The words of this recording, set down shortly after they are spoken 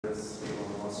But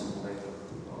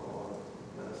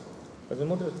the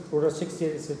Model 16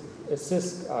 is a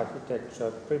CISC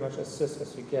architecture, pretty much as CISC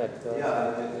as we get.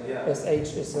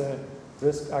 SH is a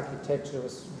RISC architecture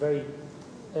with very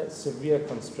severe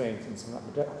constraints in some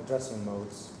addressing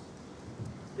modes.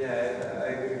 Yeah, I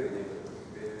agree with you.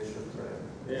 We should try.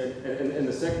 Yeah, and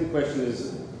the second question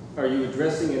is, are you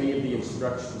addressing any of the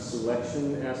instruction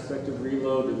selection aspect of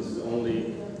reload, or this is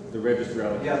only the register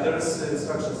allocation? Yeah, there is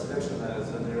instruction selection as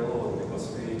a reload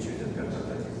because we choose it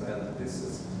alternative, and this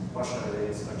is partially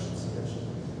instruction selection.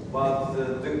 But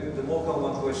the local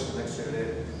one question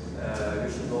actually, we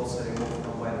should also remove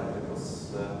combiner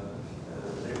because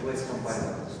replace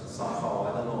combiner somehow.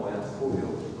 I don't know, and who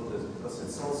will do this because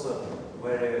it's also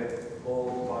very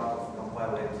old part of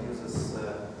compiler. It uses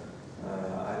I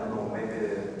don't know, maybe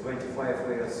 25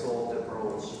 years old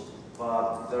approach,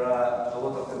 but there are a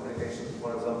lot of implications.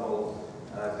 For example,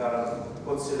 current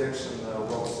code selection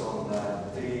works on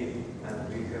tree, and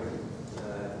we have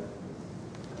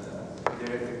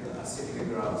directed acyclic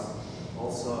graphs.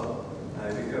 Also, we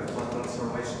have one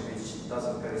transformation which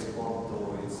doesn't correspond to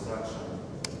instruction,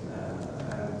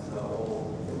 and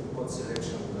all code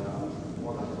selection,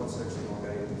 modern code selection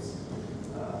algorithms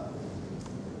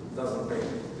doesn't take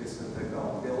this into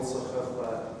account. We also have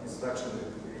instruction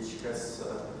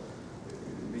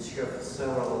which have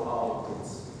several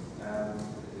outputs, and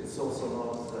it's also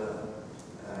not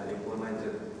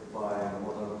implemented by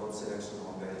modern code selection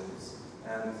algorithms.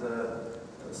 And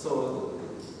so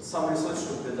some research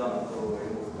should be done to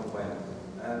remove combiner.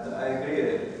 And I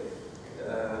agree,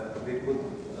 we could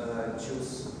choose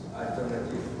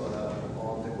alternative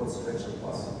on the code selection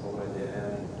path already,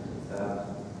 and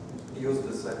use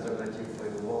this alternative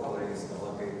with Local Register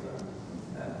Allocator.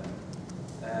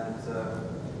 And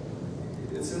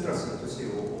it's interesting to see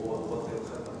what will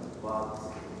happen, but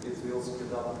it will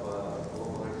speed up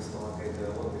Local Register Allocator a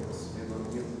lot because we don't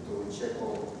need to check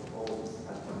all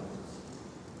alternatives.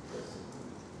 Yes.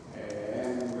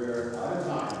 And we're out of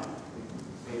time.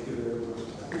 Thank you very much.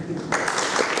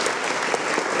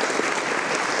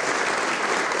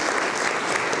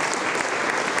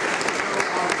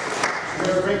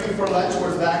 We're breaking for lunch.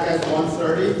 We're back at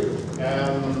 1:30.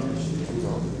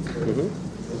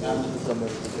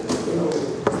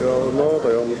 Ja, no, to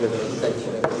ja mówię.